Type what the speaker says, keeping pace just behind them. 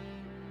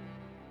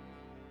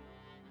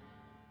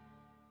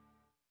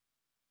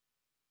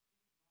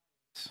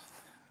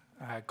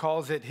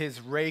calls it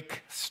his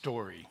rake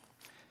story.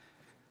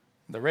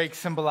 The rake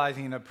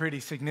symbolizing a pretty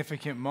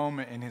significant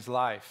moment in his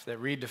life that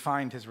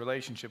redefined his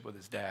relationship with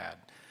his dad.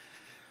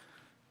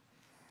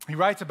 He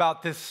writes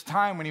about this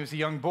time when he was a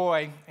young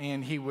boy,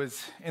 and he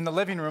was in the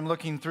living room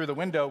looking through the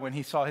window when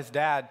he saw his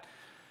dad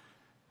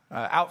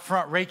out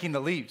front raking the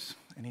leaves.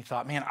 And he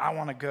thought, man, I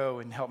want to go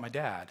and help my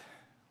dad.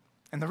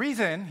 And the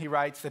reason, he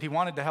writes, that he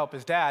wanted to help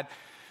his dad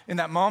in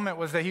that moment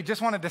was that he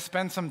just wanted to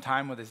spend some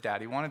time with his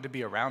dad. He wanted to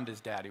be around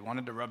his dad. He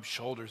wanted to rub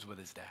shoulders with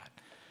his dad.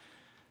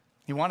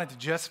 He wanted to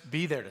just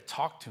be there to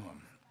talk to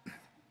him.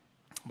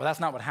 But that's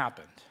not what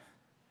happened.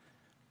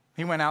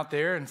 He went out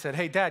there and said,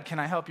 hey, Dad, can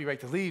I help you rake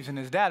the leaves? And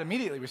his dad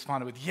immediately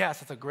responded with, yes,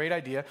 that's a great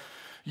idea.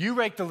 You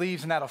rake the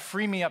leaves, and that'll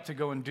free me up to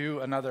go and do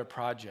another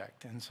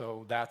project. And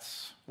so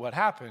that's what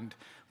happened.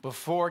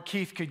 Before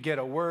Keith could get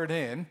a word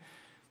in,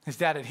 his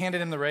dad had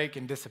handed him the rake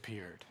and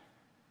disappeared.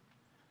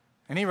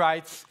 And he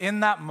writes, in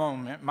that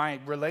moment, my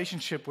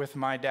relationship with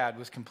my dad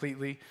was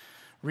completely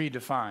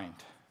redefined.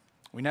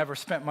 We never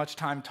spent much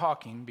time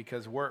talking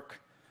because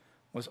work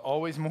was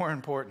always more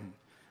important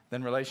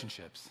than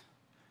relationships.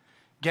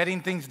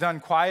 Getting things done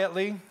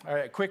quietly,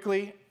 or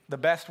quickly, the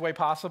best way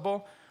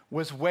possible,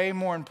 was way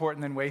more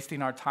important than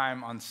wasting our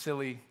time on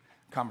silly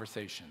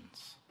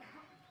conversations.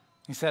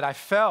 He said, I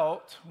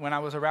felt when I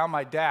was around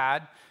my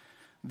dad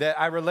that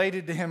I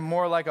related to him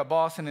more like a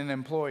boss and an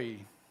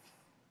employee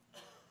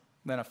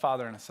than a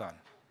father and a son.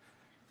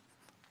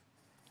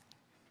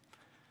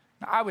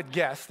 Now, I would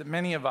guess that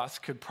many of us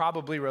could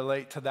probably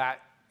relate to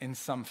that in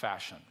some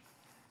fashion.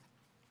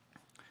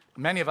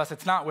 Many of us,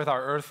 it's not with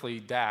our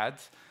earthly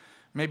dads.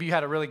 Maybe you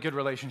had a really good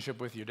relationship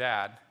with your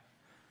dad.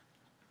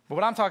 But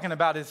what I'm talking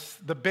about is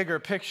the bigger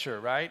picture,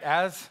 right?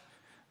 As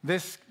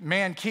this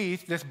man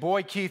Keith, this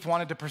boy Keith,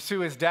 wanted to pursue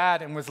his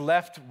dad and was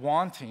left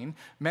wanting,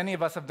 many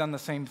of us have done the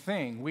same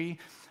thing. We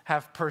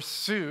have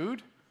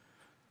pursued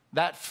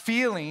that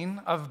feeling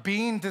of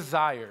being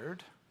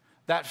desired,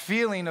 that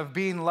feeling of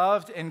being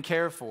loved and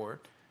cared for,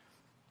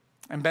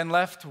 and been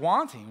left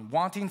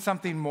wanting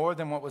something more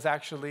than what was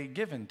actually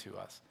given to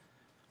us.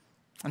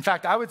 In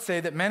fact, I would say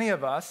that many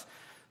of us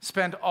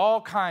spend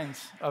all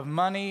kinds of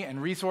money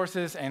and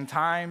resources and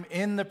time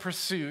in the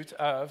pursuit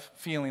of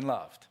feeling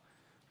loved.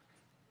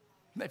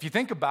 If you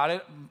think about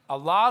it, a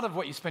lot of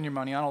what you spend your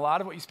money on, a lot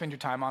of what you spend your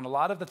time on, a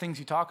lot of the things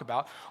you talk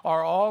about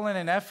are all in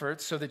an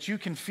effort so that you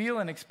can feel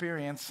and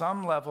experience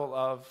some level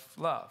of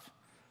love.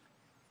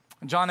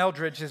 John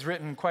Eldredge has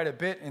written quite a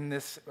bit in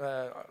this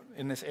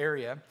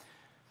area.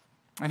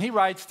 And he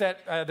writes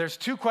that there's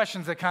two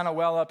questions that kind of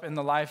well up in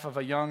the life of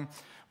a young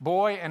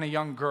boy and a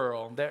young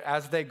girl. That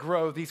as they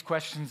grow, these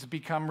questions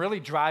become really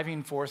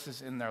driving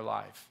forces in their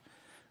life.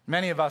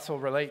 Many of us will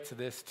relate to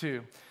this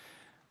too.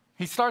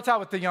 He starts out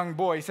with the young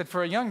boy. He said,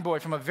 for a young boy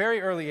from a very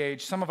early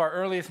age, some of our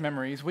earliest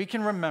memories, we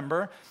can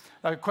remember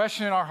a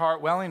question in our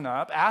heart welling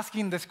up,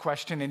 asking this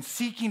question and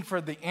seeking for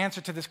the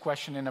answer to this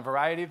question in a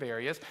variety of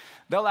areas.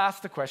 They'll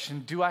ask the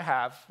question, do I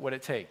have what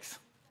it takes?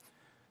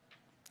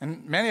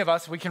 And many of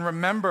us, we can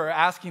remember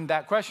asking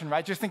that question,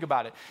 right? Just think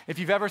about it. If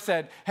you've ever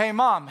said, hey,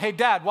 Mom, hey,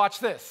 Dad, watch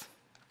this.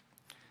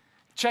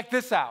 Check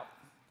this out.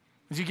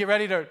 As you get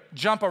ready to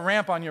jump a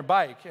ramp on your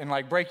bike and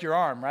break your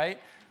arm, right?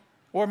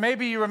 Or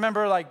maybe you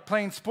remember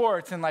playing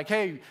sports and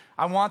hey,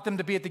 I want them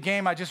to be at the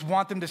game. I just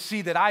want them to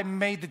see that I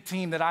made the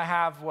team, that I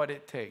have what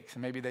it takes.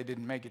 And maybe they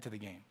didn't make it to the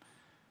game.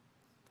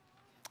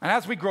 And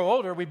as we grow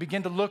older, we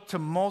begin to look to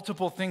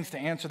multiple things to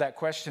answer that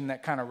question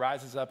that kind of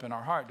rises up in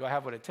our heart. Do I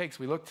have what it takes?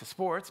 We look to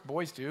sports,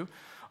 boys do,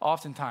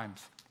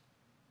 oftentimes.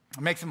 It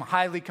makes them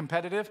highly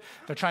competitive.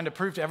 They're trying to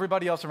prove to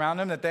everybody else around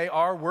them that they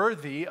are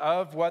worthy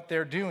of what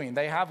they're doing.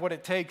 They have what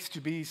it takes to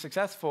be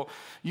successful.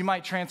 You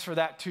might transfer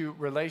that to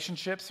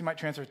relationships. You might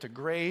transfer it to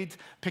grades,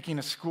 picking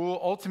a school,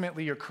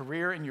 ultimately your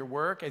career and your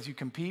work as you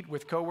compete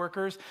with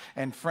coworkers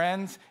and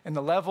friends and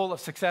the level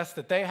of success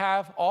that they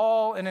have,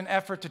 all in an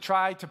effort to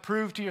try to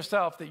prove to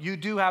yourself that you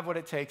do have what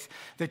it takes,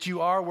 that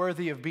you are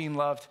worthy of being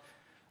loved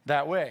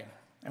that way.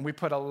 And we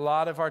put a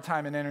lot of our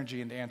time and energy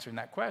into answering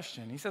that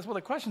question. He says, well, the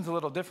question's a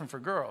little different for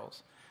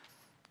girls.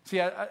 See,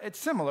 it's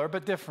similar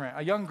but different.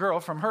 A young girl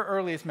from her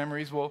earliest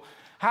memories will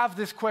have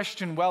this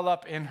question well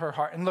up in her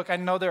heart. And look, I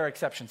know there are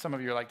exceptions. Some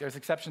of you are like, there's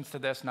exceptions to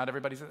this. Not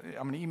everybody's,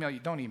 I'm going to email you.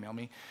 Don't email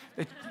me.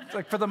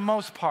 For the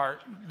most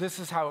part, this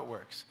is how it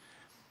works.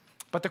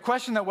 But the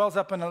question that wells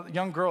up in a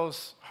young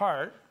girl's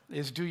heart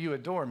is, do you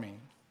adore me?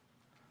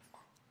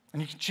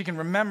 And she can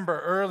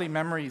remember early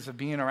memories of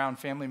being around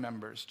family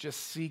members, just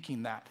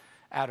seeking that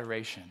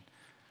adoration,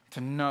 to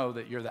know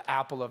that you're the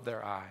apple of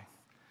their eye,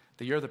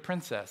 that you're the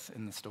princess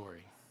in the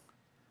story.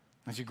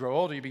 As you grow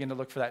older, you begin to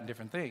look for that in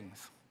different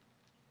things.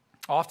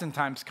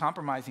 Oftentimes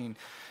compromising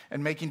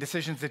and making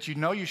decisions that you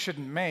know you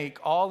shouldn't make,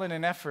 all in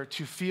an effort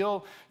to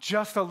feel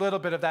just a little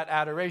bit of that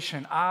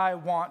adoration. I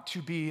want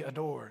to be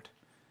adored.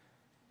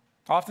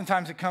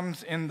 Oftentimes it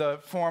comes in the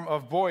form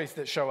of boys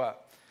that show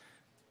up.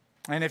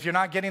 And if you're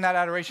not getting that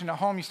adoration at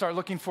home, you start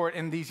looking for it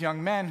in these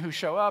young men who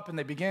show up and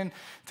they begin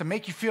to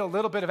make you feel a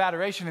little bit of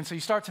adoration. And so you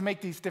start to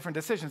make these different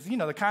decisions. You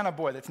know, the kind of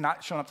boy that's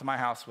not showing up to my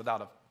house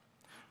without a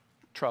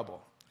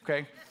trouble.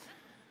 okay?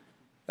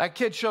 That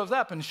kid shows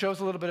up and shows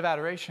a little bit of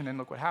adoration, and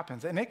look what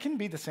happens. And it can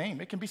be the same.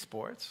 It can be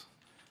sports.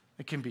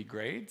 It can be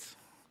grades.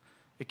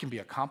 It can be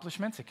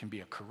accomplishments. It can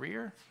be a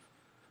career.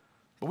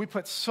 But we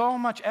put so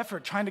much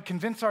effort trying to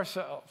convince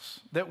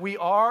ourselves that we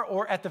are,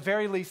 or at the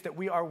very least, that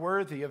we are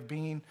worthy of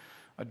being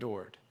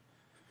adored.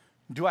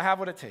 Do I have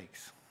what it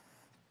takes?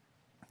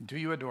 Do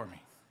you adore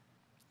me?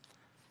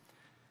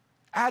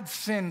 Add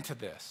sin to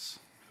this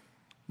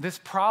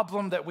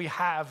problem that we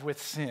have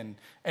with sin,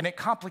 and it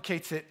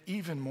complicates it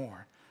even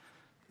more.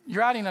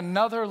 You're adding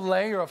another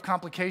layer of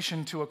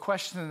complication to a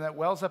question that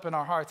wells up in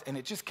our hearts, and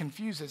it just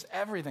confuses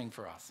everything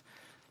for us.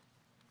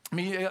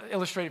 Let me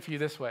illustrate it for you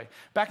this way.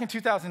 Back in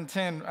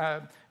 2010,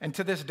 and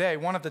to this day,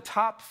 one of the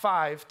top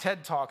 5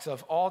 TED Talks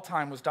of all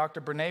time was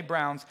Dr. Brené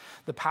Brown's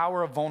The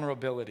Power of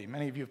Vulnerability.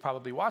 Many of you have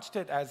probably watched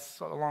it,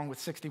 along with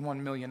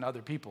 61 million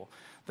other people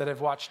that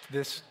have watched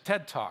this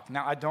TED Talk.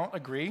 Now, I don't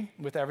agree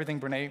with everything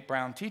Brené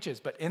Brown teaches,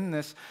 but in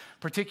this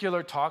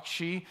particular talk,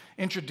 she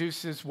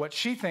introduces what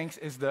she thinks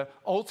is the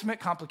ultimate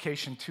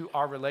complication to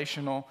our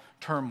relational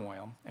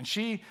turmoil. And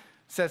she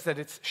says that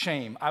it's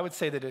shame. I would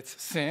say that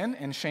it's sin,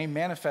 and shame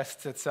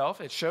manifests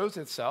itself. It shows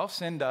itself,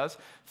 sin does,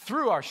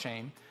 through our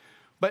shame.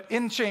 But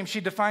in shame,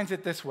 she defines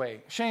it this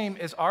way. Shame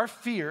is our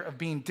fear of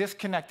being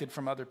disconnected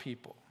from other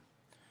people.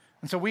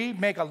 And so we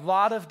make a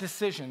lot of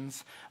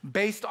decisions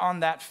based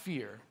on that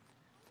fear,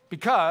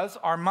 because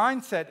our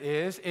mindset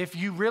is, if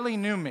you really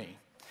knew me,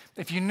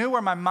 if you knew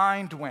where my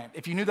mind went,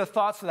 if you knew the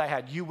thoughts that I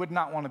had, you would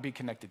not want to be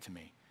connected to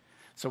me.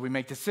 So we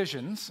make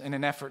decisions in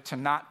an effort to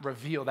not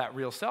reveal that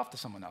real self to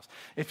someone else.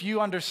 If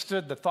you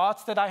understood the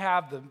thoughts that I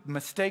have, the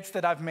mistakes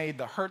that I've made,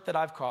 the hurt that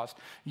I've caused,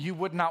 you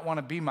would not want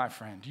to be my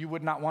friend. You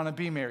would not want to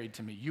be married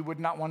to me. You would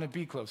not want to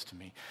be close to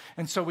me.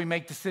 And so we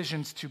make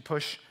decisions to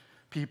push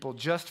people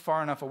just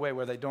far enough away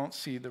where they don't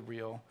see the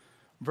real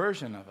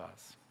version of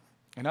us.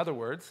 In other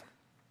words,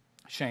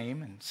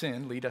 shame and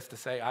sin lead us to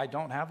say, I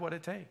don't have what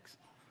it takes,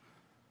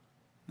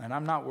 and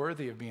I'm not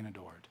worthy of being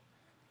adored.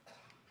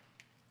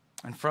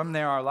 And from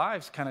there, our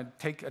lives kind of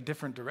take a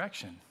different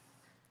direction.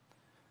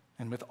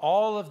 And with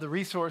all of the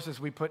resources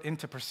we put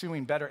into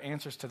pursuing better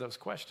answers to those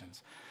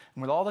questions,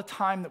 and with all the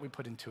time that we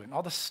put into it, and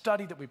all the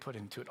study that we put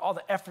into it, all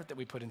the effort that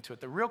we put into it,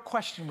 the real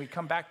question we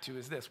come back to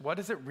is this: what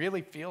does it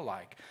really feel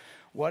like?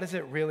 What is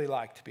it really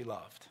like to be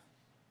loved?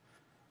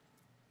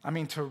 I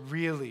mean, to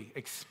really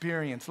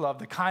experience love,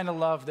 the kind of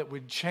love that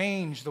would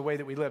change the way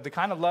that we live, the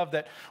kind of love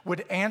that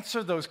would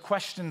answer those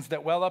questions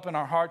that well up in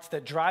our hearts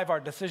that drive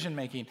our decision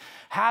making.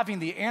 Having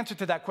the answer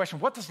to that question,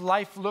 what does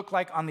life look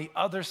like on the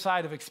other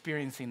side of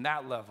experiencing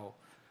that level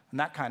and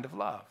that kind of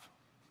love?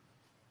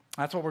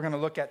 That's what we're going to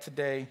look at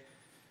today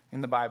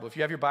in the Bible. If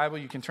you have your Bible,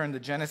 you can turn to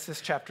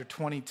Genesis chapter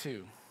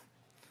 22.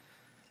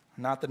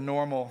 Not the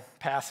normal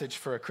passage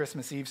for a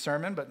Christmas Eve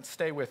sermon, but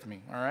stay with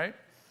me, all right?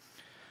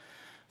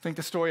 I think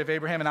the story of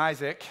Abraham and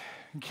Isaac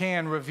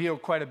can reveal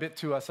quite a bit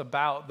to us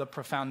about the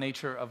profound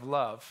nature of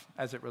love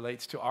as it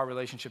relates to our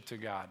relationship to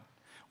God.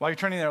 While you're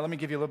turning there, let me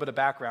give you a little bit of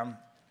background.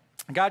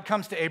 God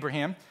comes to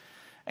Abraham,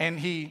 and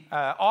he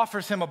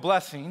offers him a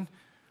blessing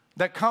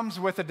that comes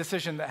with a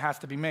decision that has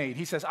to be made.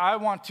 He says, I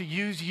want to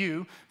use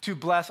you to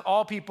bless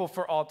all people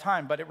for all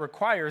time, but it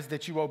requires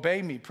that you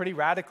obey me pretty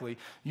radically.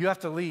 You have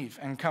to leave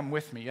and come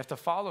with me. You have to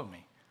follow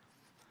me.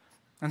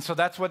 And so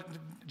that's what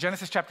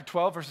Genesis chapter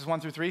 12, verses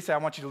 1 through 3 say. I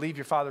want you to leave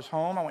your father's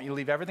home. I want you to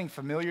leave everything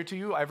familiar to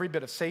you, every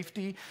bit of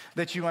safety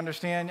that you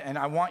understand, and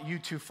I want you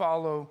to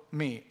follow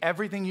me.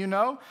 Everything you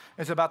know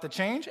is about to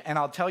change, and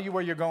I'll tell you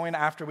where you're going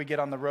after we get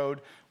on the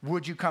road.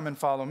 Would you come and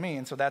follow me?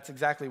 And so that's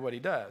exactly what he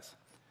does.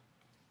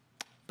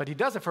 But he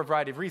does it for a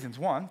variety of reasons.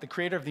 One, the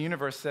creator of the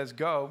universe says,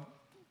 go.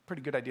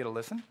 Pretty good idea to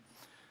listen.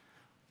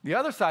 The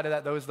other side of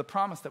that, though, is the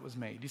promise that was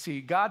made. You see,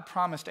 God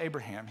promised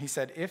Abraham, he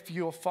said, if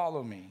you'll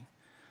follow me,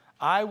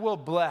 I will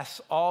bless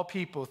all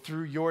people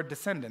through your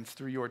descendants,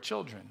 through your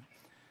children.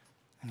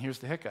 And here's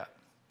the hiccup.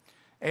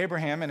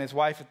 Abraham and his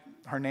wife,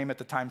 her name at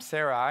the time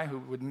Sarai, who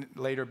would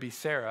later be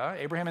Sarah,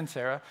 Abraham and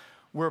Sarah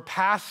were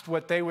past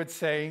what they would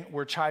say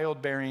were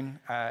childbearing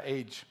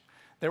age.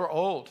 They were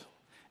old,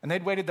 and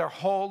they'd waited their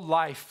whole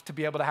life to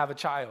be able to have a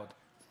child.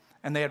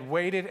 And they had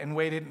waited and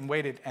waited and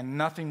waited, and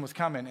nothing was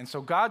coming. And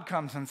so God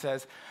comes and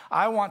says,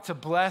 I want to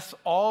bless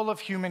all of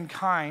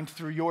humankind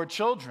through your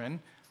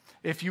children,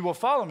 if you will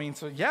follow me. And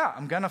so, yeah,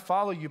 I'm going to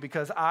follow you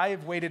because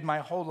I've waited my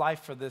whole life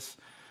for this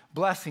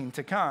blessing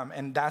to come,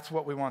 and that's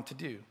what we want to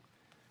do.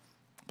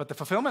 But the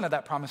fulfillment of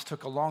that promise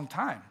took a long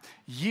time.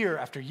 Year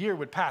after year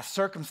would pass,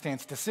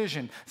 circumstance,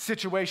 decision,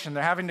 situation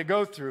they're having to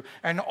go through,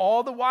 and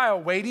all the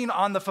while waiting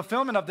on the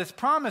fulfillment of this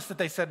promise that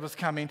they said was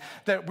coming,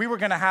 that we were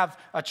going to have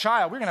a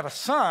child, we were going to have a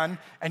son,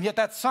 and yet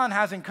that son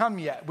hasn't come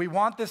yet. We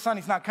want this son,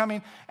 he's not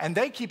coming, and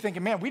they keep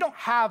thinking, man, we don't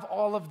have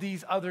all of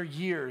these other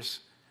years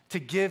to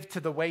give to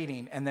the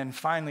waiting, and then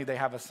finally they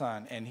have a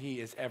son, and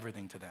he is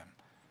everything to them.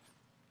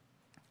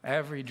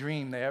 Every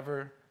dream they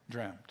ever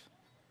dreamt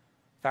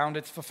found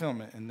its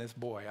fulfillment in this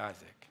boy,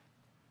 Isaac.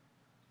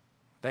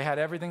 They had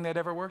everything they'd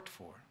ever worked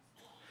for.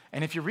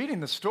 And if you're reading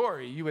the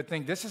story, you would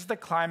think this is the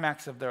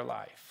climax of their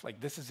life. Like,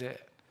 this is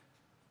it.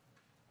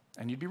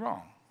 And you'd be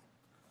wrong.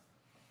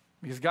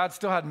 Because God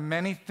still had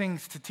many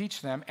things to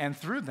teach them and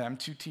through them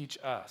to teach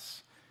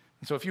us.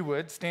 And so if you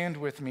would, stand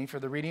with me for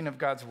the reading of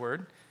God's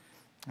word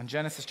in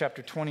Genesis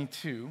chapter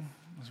 22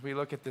 as we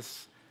look at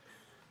this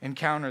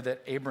encounter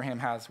that Abraham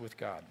has with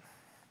God.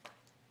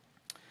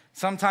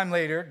 Sometime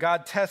later,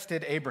 God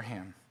tested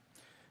Abraham.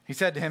 He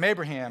said to him,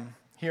 "Abraham,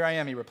 here I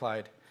am," he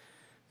replied.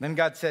 Then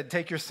God said,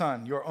 "Take your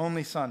son, your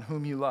only son,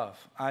 whom you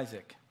love,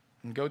 Isaac,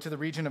 and go to the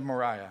region of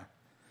Moriah.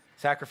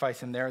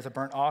 Sacrifice him there as a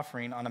burnt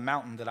offering on a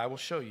mountain that I will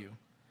show you."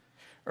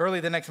 Early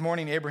the next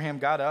morning, Abraham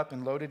got up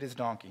and loaded his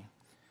donkey.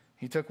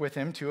 He took with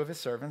him 2 of his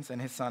servants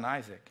and his son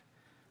Isaac.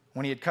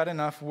 When he had cut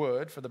enough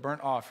wood for the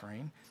burnt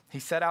offering, he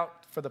set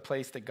out for the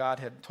place that God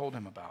had told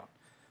him about.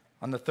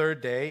 On the 3rd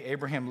day,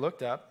 Abraham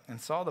looked up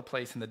and saw the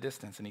place in the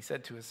distance, and he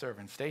said to his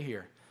servant, "Stay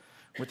here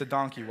with the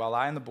donkey while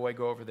I and the boy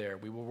go over there.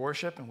 We will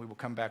worship, and we will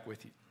come back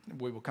with you.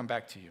 We will come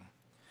back to you."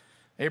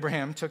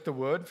 Abraham took the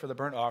wood for the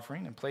burnt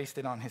offering and placed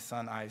it on his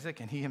son Isaac,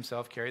 and he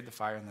himself carried the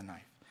fire and the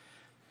knife.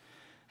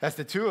 As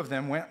the 2 of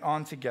them went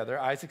on together,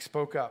 Isaac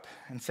spoke up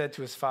and said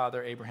to his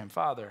father Abraham,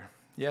 "Father."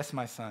 "Yes,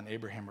 my son,"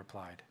 Abraham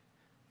replied.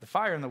 "The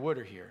fire and the wood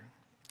are here,"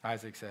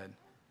 Isaac said.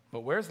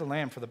 "But where's the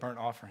lamb for the burnt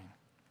offering?"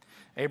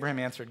 Abraham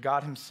answered,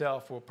 "God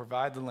himself will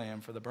provide the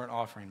lamb for the burnt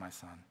offering, my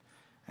son."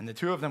 And the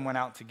 2 of them went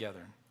out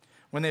together.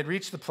 When they had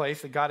reached the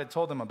place that God had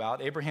told them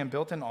about, Abraham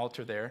built an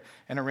altar there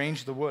and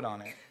arranged the wood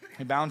on it.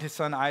 He bound his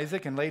son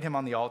Isaac and laid him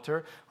on the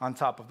altar on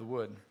top of the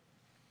wood.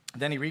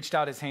 Then he reached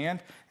out his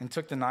hand and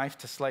took the knife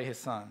to slay his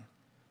son.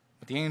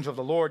 But the angel of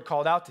the Lord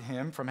called out to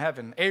him from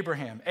heaven,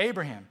 "Abraham,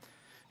 Abraham."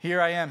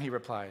 "Here I am," he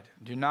replied.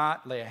 "Do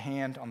not lay a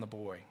hand on the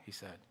boy," he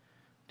said.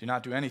 "Do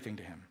not do anything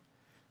to him.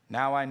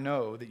 Now I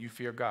know that you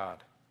fear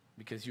God,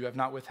 because you have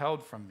not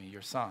withheld from me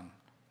your son,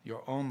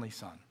 your only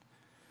son."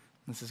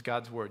 This is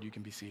God's word. You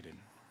can be seated.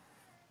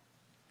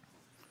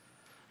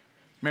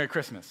 Merry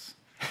Christmas.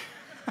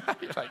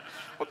 You're like,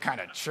 what kind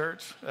of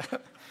church?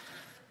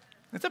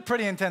 It's a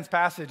pretty intense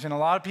passage, and a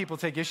lot of people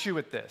take issue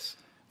with this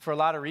for a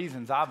lot of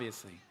reasons,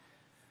 obviously.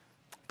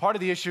 Part of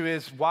the issue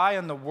is, why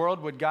in the world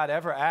would God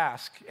ever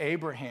ask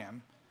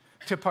Abraham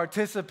to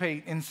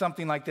participate in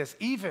something like this,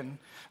 even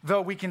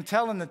though we can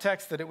tell in the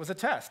text that it was a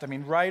test? I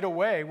mean, right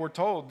away, we're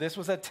told this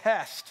was a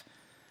test.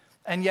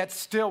 And yet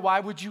still, why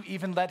would you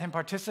even let him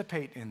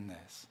participate in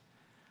this?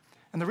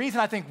 And the reason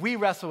I think we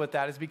wrestle with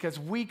that is because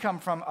we come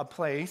from a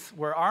place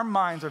where our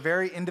minds are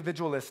very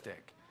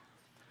individualistic.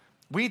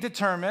 We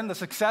determine the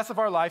success of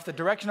our life, the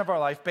direction of our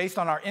life, based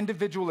on our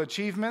individual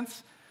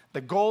achievements,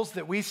 the goals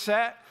that we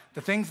set, the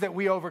things that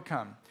we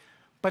overcome.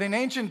 But in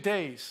ancient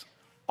days,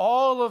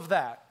 all of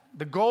that,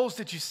 the goals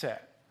that you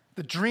set,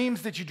 the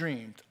dreams that you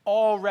dreamed,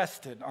 all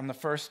rested on the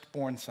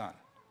firstborn son.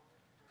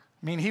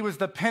 I mean, he was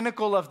the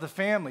pinnacle of the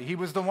family. He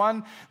was the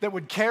one that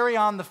would carry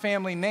on the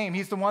family name.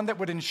 He's the one that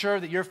would ensure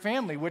that your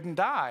family wouldn't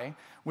die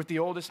with the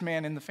oldest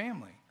man in the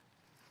family.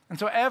 And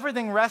so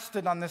everything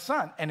rested on this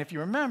son. And if you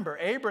remember,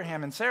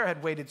 Abraham and Sarah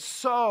had waited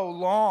so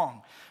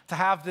long to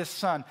have this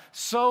son,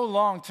 so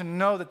long to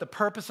know that the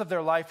purpose of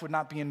their life would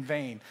not be in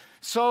vain,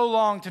 so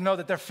long to know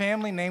that their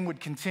family name would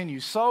continue,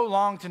 so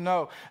long to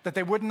know that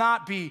they would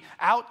not be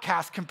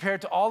outcast compared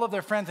to all of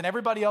their friends and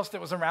everybody else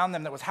that was around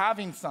them that was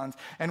having sons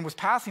and was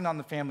passing on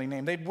the family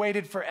name. They'd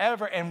waited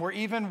forever and were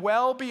even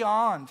well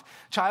beyond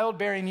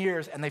childbearing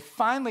years, and they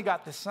finally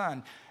got this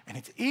son. And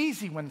it's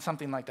easy when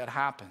something like that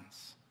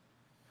happens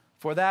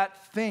for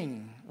that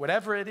thing,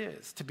 whatever it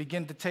is, to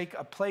begin to take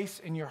a place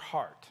in your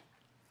heart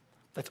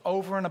that's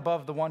over and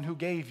above the one who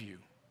gave you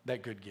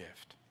that good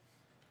gift.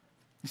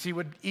 You see, it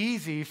would be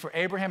easy for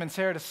Abraham and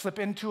Sarah to slip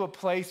into a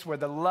place where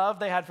the love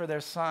they had for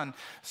their son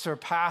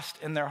surpassed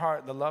in their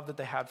heart the love that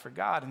they had for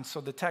God. And so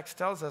the text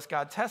tells us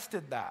God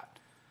tested that.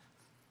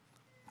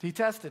 He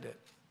tested it.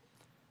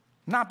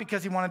 Not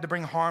because he wanted to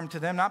bring harm to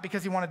them, not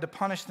because he wanted to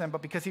punish them,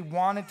 but because he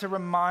wanted to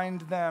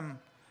remind them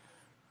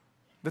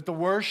that the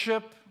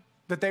worship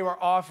that they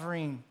were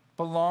offering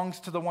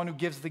belongs to the one who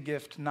gives the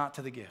gift, not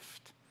to the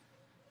gift.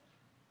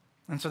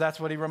 And so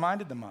that's what he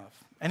reminded them of.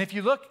 And if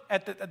you look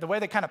at the way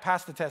they kind of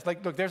passed the test,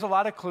 like, look, there's a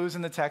lot of clues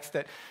in the text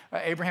that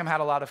Abraham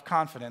had a lot of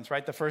confidence,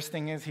 right? The first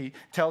thing is he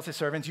tells his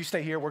servants, "You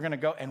stay here, we're going to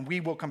go, and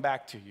we will come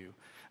back to you."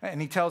 And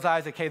he tells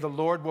Isaac, "Hey, the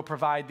Lord will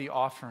provide the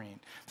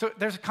offering." So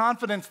there's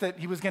confidence that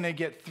he was going to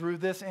get through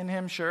this in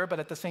him, sure, but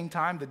at the same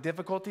time, the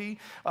difficulty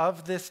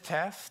of this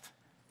test,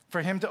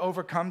 for him to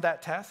overcome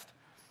that test.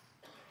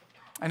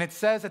 And it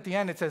says at the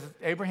end, it says,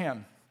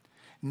 "Abraham,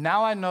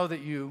 now I know that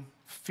you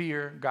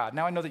fear God.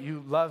 Now I know that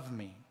you love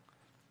me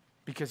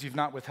because you've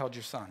not withheld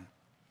your son,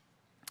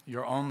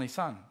 your only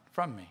son,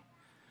 from me."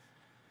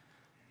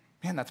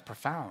 Man, that's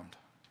profound.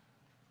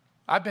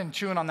 I've been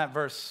chewing on that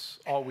verse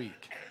all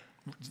week,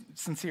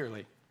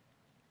 sincerely.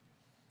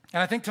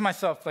 And I think to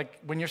myself, like,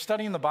 when you're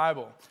studying the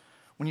Bible,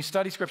 when you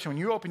study Scripture, when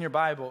you open your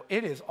Bible,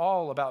 it is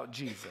all about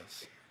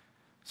Jesus.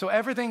 So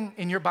everything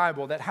in your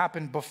Bible that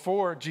happened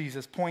before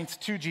Jesus points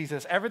to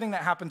Jesus. Everything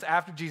that happens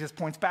after Jesus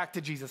points back to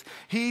Jesus.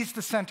 He's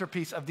the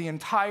centerpiece of the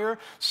entire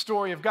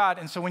story of God.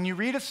 And so when you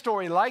read a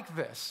story like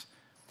this,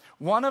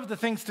 one of the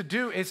things to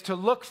do is to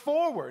look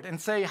forward and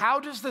say, how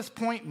does this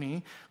point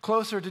me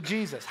closer to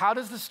Jesus? How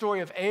does the story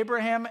of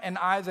Abraham and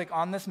Isaac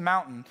on this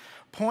mountain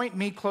point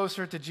me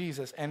closer to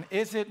Jesus? And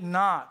is it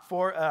not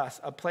for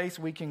us a place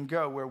we can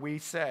go where we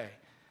say,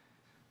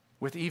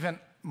 with even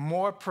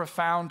more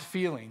profound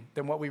feeling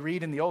than what we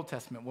read in the Old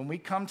Testament, when we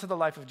come to the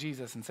life of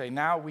Jesus and say,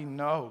 now we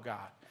know,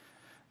 God,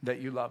 that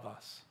you love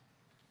us.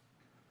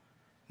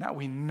 Now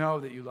we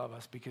know that you love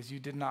us because you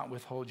did not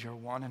withhold your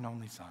one and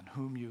only Son,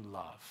 whom you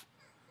love,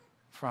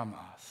 from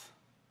us.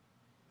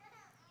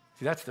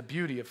 See, that's the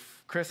beauty of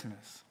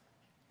Christmas.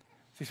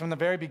 See, from the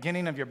very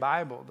beginning of your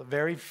Bible, the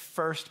very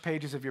first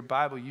pages of your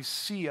Bible, you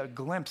see a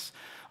glimpse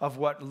of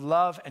what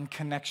love and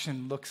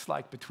connection looks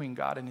like between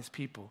God and his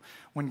people.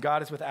 When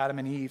God is with Adam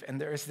and Eve, and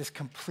there is this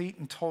complete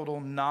and total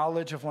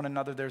knowledge of one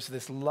another, there's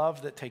this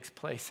love that takes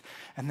place.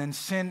 And then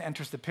sin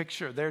enters the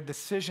picture. Their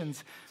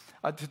decisions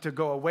to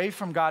go away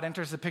from God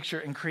enters the picture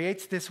and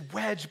creates this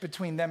wedge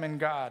between them and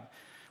God,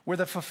 where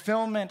the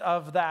fulfillment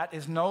of that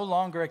is no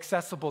longer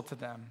accessible to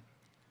them.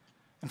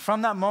 And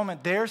from that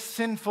moment, their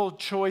sinful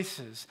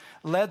choices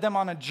led them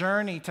on a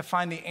journey to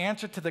find the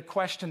answer to the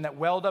question that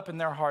welled up in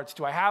their hearts.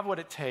 Do I have what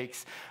it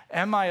takes?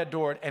 Am I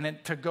adored?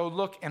 And to go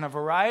look in a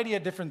variety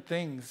of different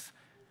things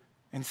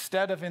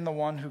instead of in the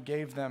one who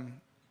gave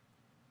them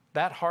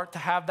that heart to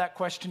have that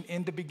question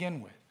in to begin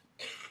with.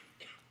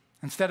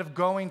 Instead of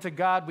going to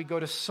God, we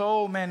go to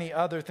so many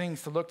other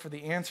things to look for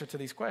the answer to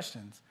these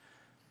questions.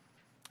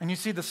 And you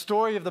see, the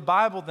story of the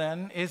Bible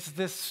then is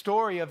this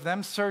story of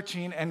them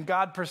searching and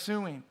God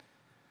pursuing.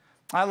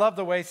 I love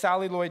the way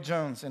Sally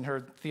Lloyd-Jones, in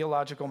her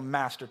theological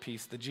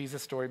masterpiece, the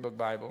Jesus Storybook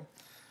Bible,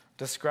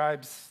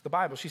 describes the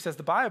Bible. She says,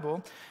 the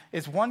Bible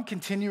is one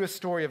continuous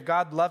story of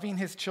God loving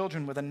his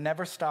children with a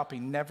never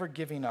stopping, never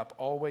giving up,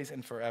 always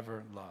and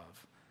forever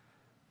love,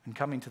 and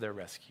coming to their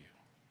rescue.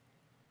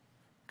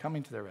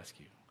 Coming to their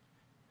rescue.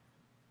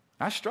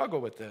 I struggle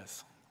with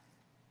this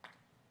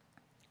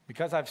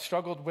because I've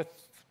struggled with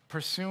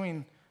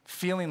pursuing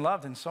feeling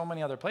loved in so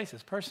many other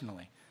places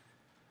personally.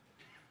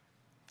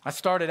 I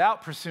started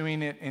out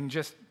pursuing it in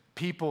just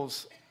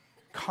people's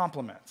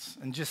compliments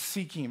and just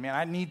seeking, man,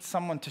 I need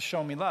someone to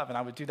show me love. And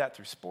I would do that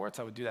through sports.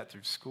 I would do that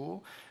through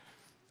school.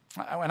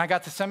 When I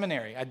got to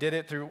seminary, I did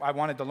it through, I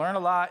wanted to learn a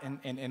lot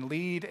and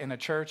lead in a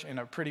church in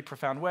a pretty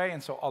profound way.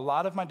 And so a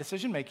lot of my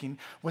decision making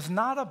was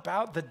not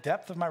about the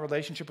depth of my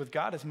relationship with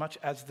God as much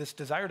as this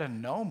desire to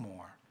know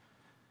more.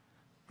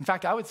 In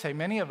fact, I would say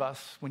many of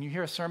us, when you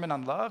hear a sermon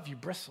on love, you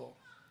bristle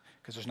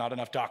because there's not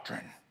enough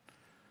doctrine.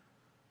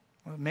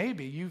 Well,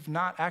 maybe you've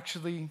not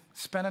actually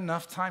spent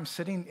enough time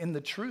sitting in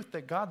the truth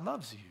that God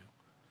loves you.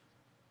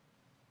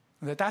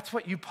 That's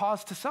what you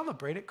pause to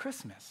celebrate at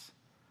Christmas.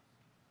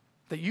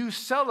 That you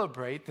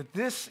celebrate that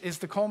this is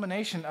the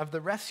culmination of the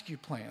rescue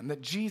plan,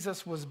 that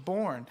Jesus was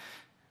born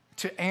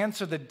to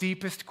answer the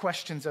deepest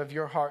questions of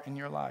your heart and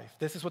your life.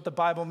 This is what the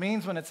Bible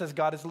means when it says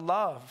God is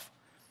love.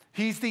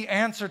 He's the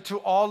answer to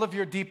all of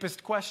your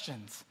deepest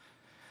questions.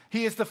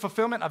 He is the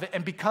fulfillment of it.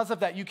 And because of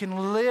that, you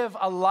can live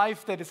a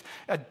life that is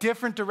a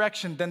different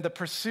direction than the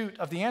pursuit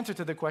of the answer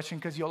to the question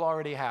because you'll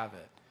already have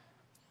it.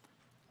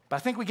 But I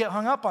think we get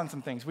hung up on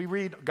some things. We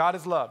read, God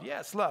is love.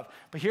 Yes, love.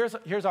 But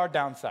here's our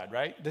downside,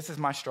 right? This is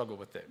my struggle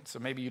with it. So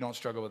maybe you don't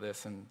struggle with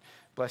this, and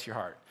bless your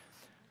heart.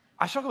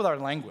 I struggle with our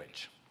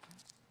language.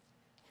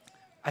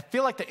 I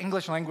feel like the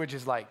English language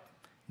is like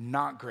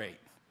not great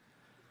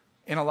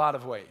in a lot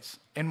of ways.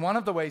 And one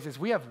of the ways is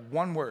we have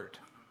one word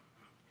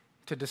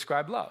to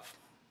describe love.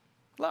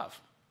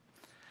 Love.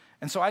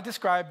 And so I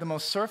describe the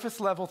most surface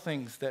level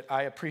things that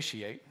I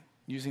appreciate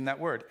using that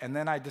word. And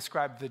then I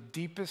describe the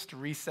deepest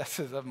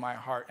recesses of my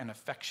heart and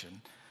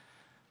affection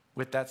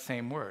with that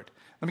same word.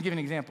 Let me give you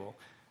an example.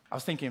 I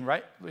was thinking,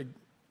 right?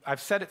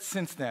 I've said it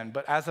since then,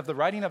 but as of the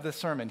writing of this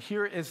sermon,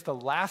 here is the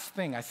last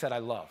thing I said I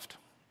loved.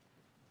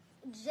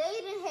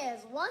 Jaden has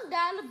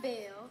 $1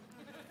 bill,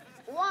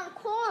 1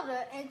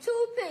 quarter, and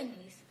 2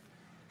 pennies.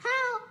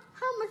 How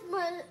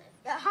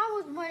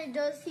much money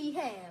does he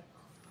have?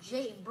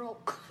 Jaden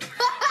broke.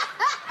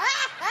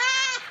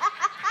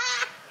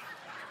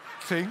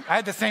 See, I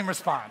had the same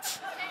response.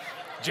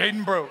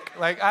 Jaden broke.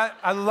 Like,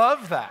 I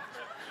love that,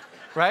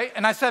 right?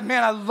 And I said,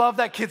 man, I love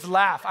that kid's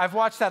laugh. I've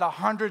watched that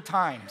 100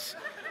 times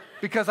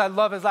because I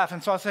love his laugh.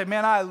 And so I'll say,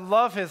 man, I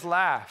love his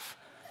laugh.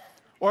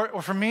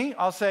 Or for me,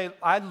 I'll say,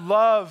 I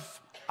love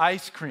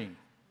ice cream.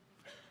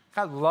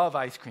 I love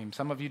ice cream.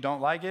 Some of you don't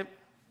like it.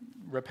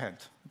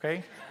 Repent,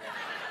 okay?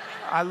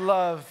 I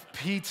love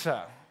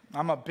pizza.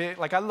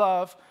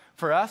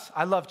 For us,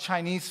 I love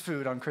Chinese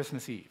food on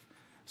Christmas Eve.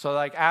 So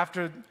like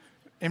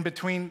in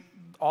between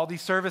all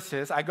these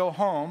services, I go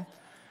home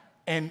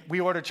and we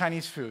order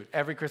Chinese food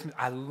every Christmas.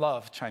 I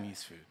love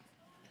Chinese food.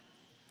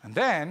 And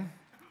then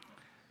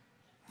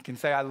I can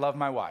say I love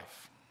my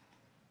wife.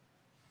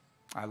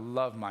 I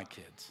love my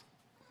kids.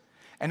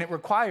 And it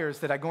requires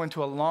that I go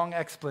into a long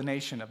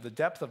explanation of the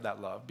depth of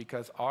that love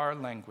because our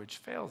language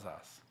fails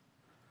us.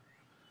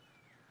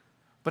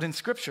 But in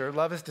Scripture,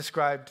 love is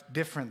described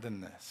different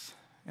than this.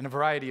 in a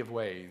variety of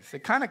ways.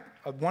 It kind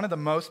of, one of the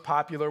most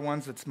popular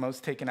ones that's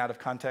most taken out of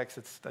context,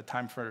 it's a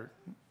time for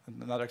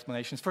another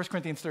explanation, is 1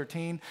 Corinthians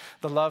 13,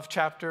 the love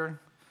chapter.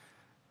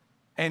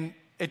 And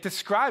it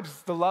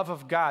describes the love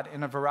of God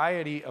in a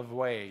variety of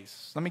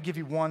ways. Let me give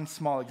you one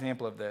small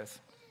example of this.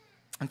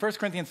 In 1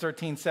 Corinthians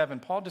 13, 7,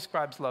 Paul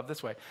describes love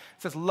this way. It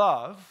says,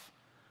 love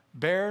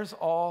bears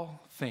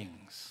all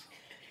things.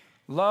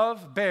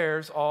 Love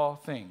bears all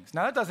things.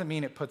 Now, that doesn't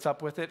mean it puts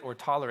up with it or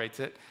tolerates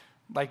it,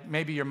 like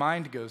maybe your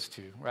mind goes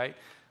to, right?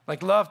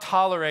 Like love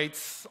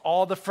tolerates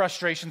all the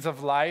frustrations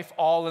of life,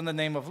 all in the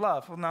name of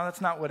love. Well, no,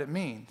 that's not what it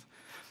means.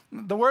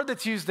 The word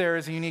that's used there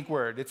is a unique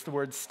word. It's the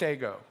word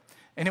stego.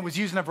 And it was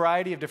used in a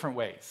variety of different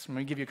ways. I'm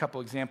going to give you a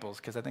couple examples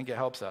because I think it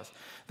helps us.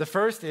 The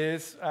first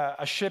is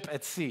a ship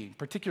at sea,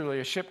 particularly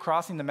a ship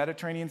crossing the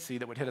Mediterranean Sea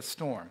that would hit a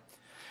storm.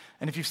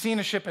 And if you've seen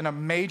a ship in a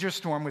major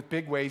storm with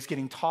big waves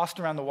getting tossed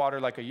around the water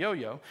like a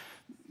yo-yo,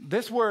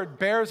 this word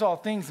bears all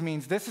things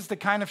means this is the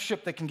kind of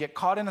ship that can get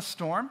caught in a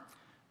storm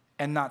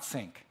and not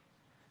sink.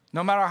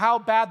 No matter how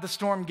bad the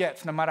storm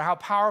gets, no matter how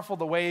powerful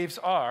the waves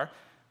are,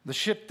 the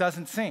ship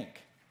doesn't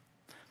sink.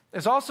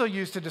 It's also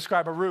used to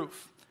describe a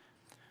roof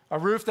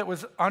that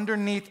was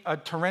underneath a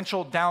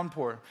torrential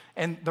downpour,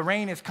 and the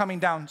rain is coming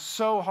down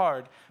so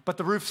hard, but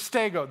the roof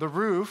stego, the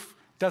roof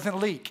doesn't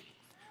leak.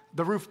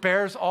 The roof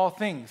bears all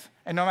things.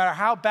 And no matter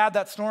how bad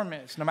that storm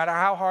is, no matter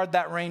how hard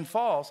that rain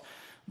falls,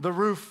 the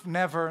roof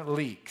never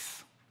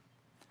leaks.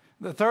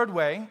 The third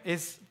way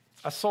is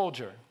a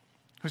soldier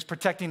who's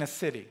protecting a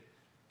city.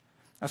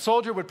 A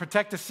soldier would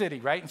protect a city,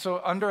 right? And so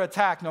under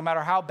attack, no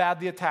matter how bad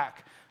the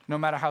attack, no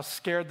matter how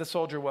scared the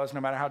soldier was,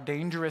 no matter how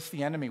dangerous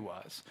the enemy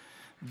was,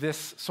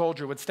 this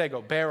soldier would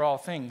stego, bear all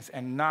things,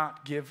 and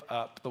not give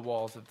up the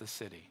walls of the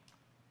city.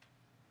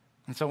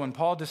 And so when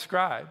Paul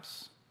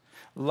describes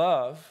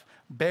love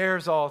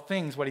bears all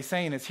things, what he's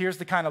saying is here's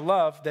the kind of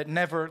love that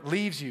never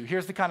leaves you.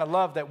 Here's the kind of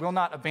love that will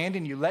not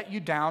abandon you, let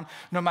you down,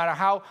 no matter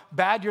how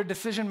bad your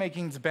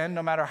decision-making's been,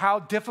 no matter how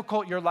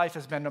difficult your life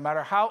has been, no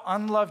matter how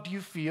unloved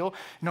you feel,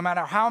 no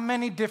matter how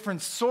many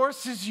different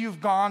sources you've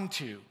gone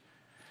to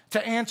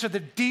answer the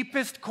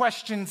deepest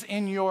questions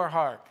in your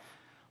heart.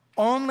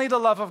 Only the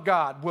love of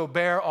God will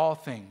bear all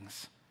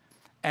things.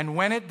 And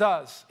when it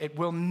does, it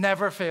will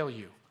never fail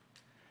you.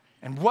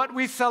 And what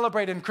we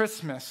celebrate in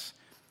Christmas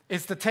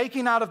is the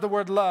taking out of the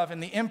word love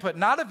and the input,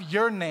 not of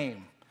your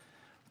name,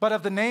 but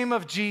of the name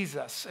of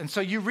Jesus. And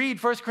so you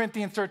read 1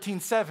 Corinthians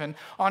 13, 7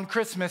 on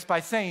Christmas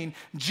by saying,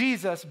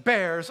 Jesus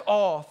bears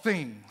all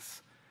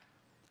things.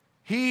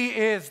 He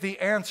is the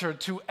answer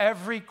to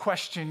every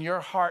question your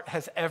heart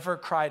has ever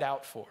cried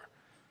out for.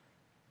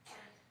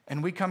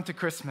 And we come to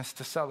Christmas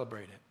to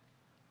celebrate it.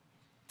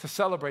 To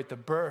celebrate the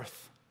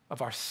birth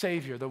of our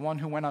Savior, the one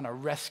who went on a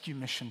rescue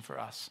mission for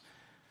us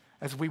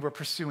as we were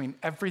pursuing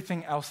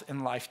everything else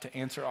in life to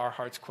answer our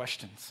heart's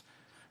questions,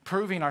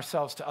 proving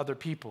ourselves to other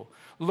people,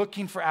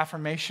 looking for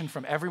affirmation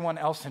from everyone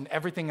else and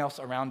everything else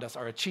around us,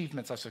 our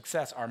achievements, our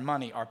success, our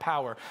money, our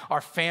power,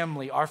 our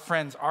family, our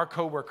friends, our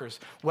coworkers,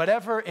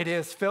 whatever it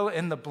is, fill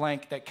in the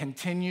blank that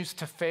continues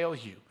to fail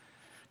you,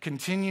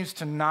 continues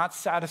to not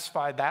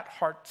satisfy that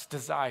heart's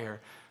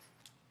desire,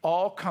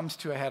 all comes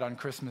to a head on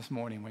Christmas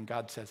morning when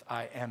God says,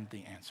 I am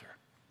the answer.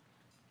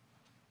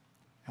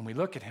 And we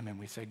look at him and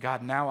we say,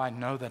 God, now I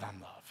know that I'm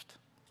loved.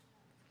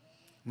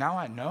 Now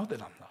I know that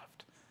I'm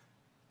loved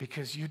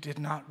because you did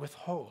not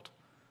withhold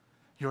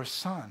your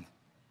son,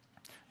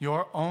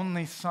 your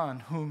only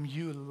son whom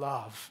you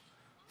love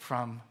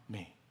from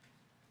me.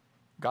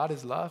 God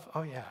is love?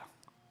 Oh yeah.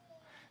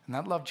 And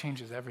that love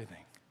changes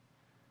everything.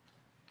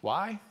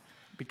 Why?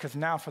 Because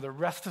now for the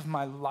rest of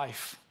my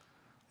life,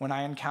 when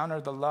I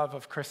encounter the love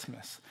of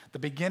Christmas, the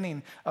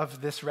beginning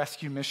of this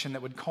rescue mission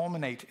that would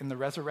culminate in the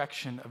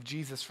resurrection of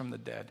Jesus from the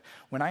dead,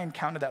 when I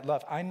encounter that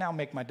love, I now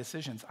make my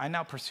decisions. I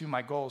now pursue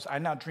my goals. I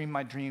now dream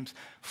my dreams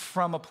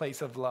from a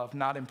place of love,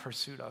 not in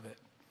pursuit of it.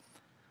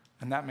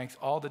 And that makes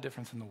all the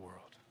difference in the world.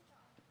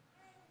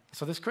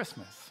 So this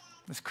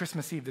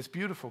Christmas Eve, this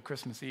beautiful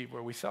Christmas Eve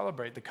where we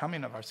celebrate the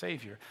coming of our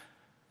Savior,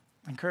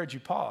 I encourage you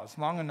pause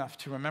long enough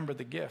to remember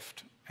the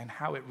gift and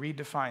how it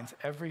redefines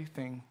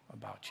everything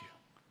about you.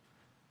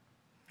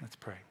 Let's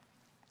pray.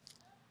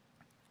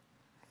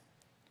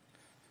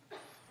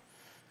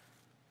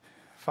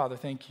 Father,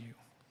 thank you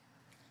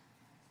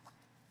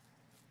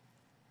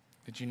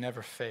that you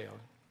never failed,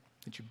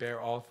 that you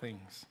bear all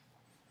things.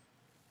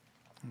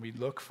 And we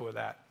look for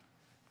that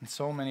in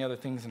so many other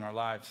things in our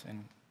lives,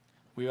 and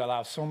we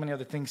allow so many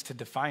other things to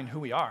define who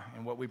we are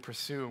and what we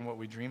pursue and what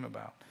we dream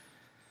about.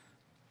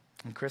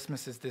 And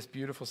Christmas is this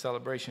beautiful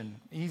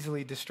celebration,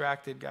 easily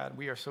distracted, God.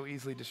 We are so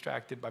easily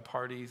distracted by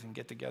parties and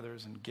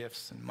get-togethers and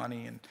gifts and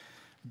money and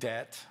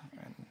debt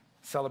and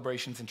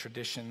celebrations and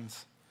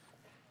traditions,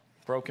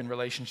 broken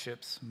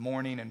relationships,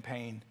 mourning and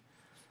pain.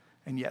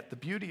 And yet the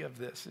beauty of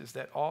this is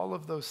that all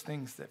of those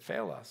things that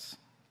fail us,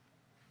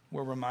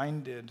 we're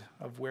reminded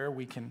of where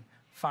we can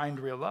find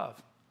real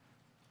love.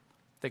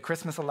 That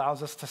Christmas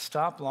allows us to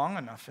stop long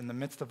enough in the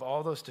midst of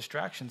all those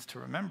distractions to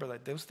remember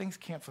that those things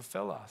can't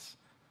fulfill us.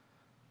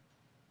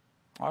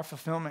 Our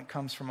fulfillment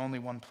comes from only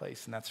one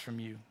place, and that's from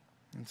you.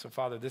 And so,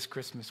 Father, this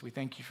Christmas, we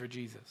thank you for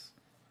Jesus,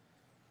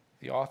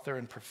 the author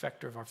and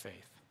perfecter of our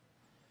faith.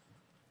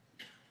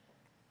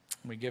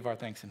 We give our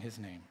thanks in his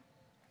name.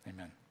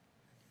 Amen.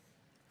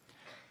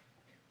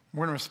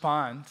 We're going to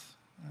respond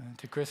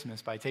to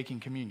Christmas by taking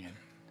communion.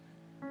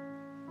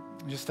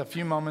 Just a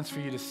few moments for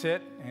you to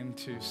sit and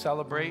to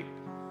celebrate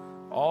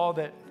all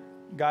that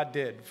God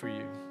did for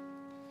you.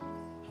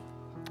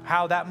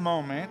 How that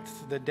moment,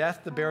 the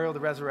death, the burial, the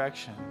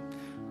resurrection,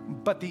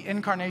 but the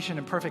incarnation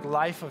and perfect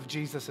life of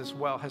Jesus as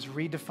well has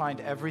redefined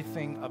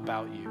everything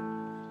about you.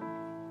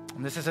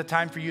 And this is a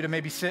time for you to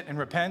maybe sit and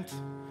repent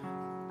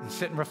and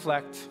sit and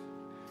reflect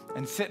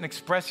and sit and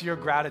express your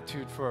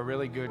gratitude for a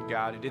really good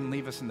God who didn't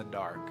leave us in the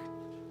dark,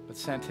 but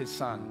sent his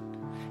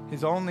son,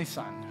 his only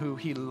son, who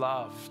he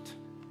loved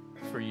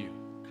for you.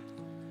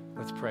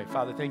 Let's pray.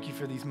 Father, thank you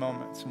for these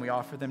moments, and we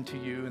offer them to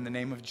you in the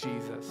name of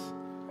Jesus,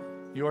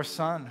 your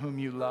son whom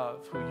you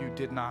love, who you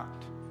did not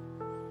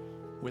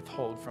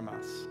withhold from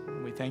us.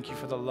 And we thank you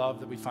for the love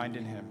that we find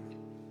in him.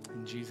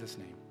 In Jesus'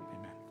 name.